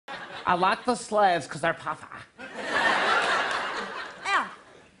I like the slaves because they're puffy. L.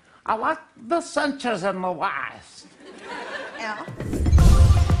 I like the cinches in the waist. L.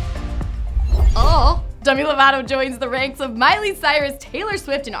 Oh, Demi Lovato joins the ranks of Miley Cyrus, Taylor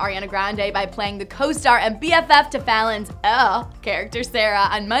Swift, and Ariana Grande by playing the co-star and BFF to Fallon's character Sara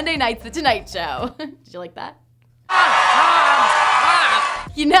on Monday night's The Tonight Show. Did you like that?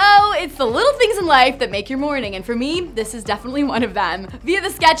 You know, it's the little things in life that make your morning, and for me, this is definitely one of them. Via the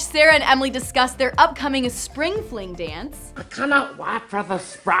sketch, Sara and Emily discussed their upcoming spring fling dance. I cannot wait for the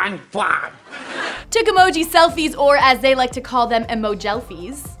spring fling. Took emoji selfies, or as they like to call them,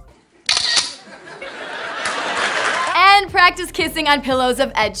 emojelfies. And practice kissing on pillows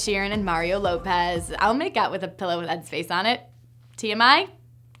of Ed Sheeran and Mario Lopez. I'll make out with a pillow with Ed's face on it. TMI?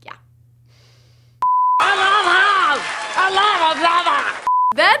 Yeah. I love it.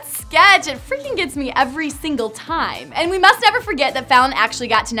 That sketch, it freaking gets me every single time. And we must never forget that Fallon actually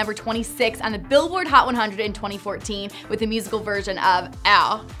got to number 26 on the Billboard Hot 100 in 2014 with the musical version of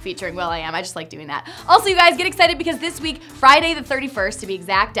Ow, featuring will.i.am. I just like doing that. Also, you guys, get excited because this week, Friday the 31st to be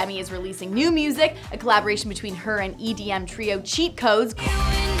exact, Demi is releasing new music, a collaboration between her and EDM trio Cheat Codes.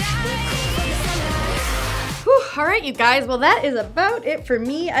 Whew, all right, you guys, well that is about it for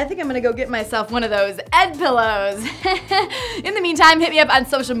me. I think I'm gonna go get myself one of those Ed pillows. In the meantime, hit me up on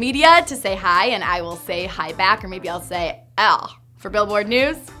social media to say hi, and I will say hi back, or maybe I'll say L. For Billboard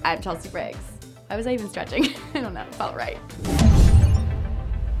News, I'm Chelsea Briggs. Why was I even stretching? I don't know, it felt right.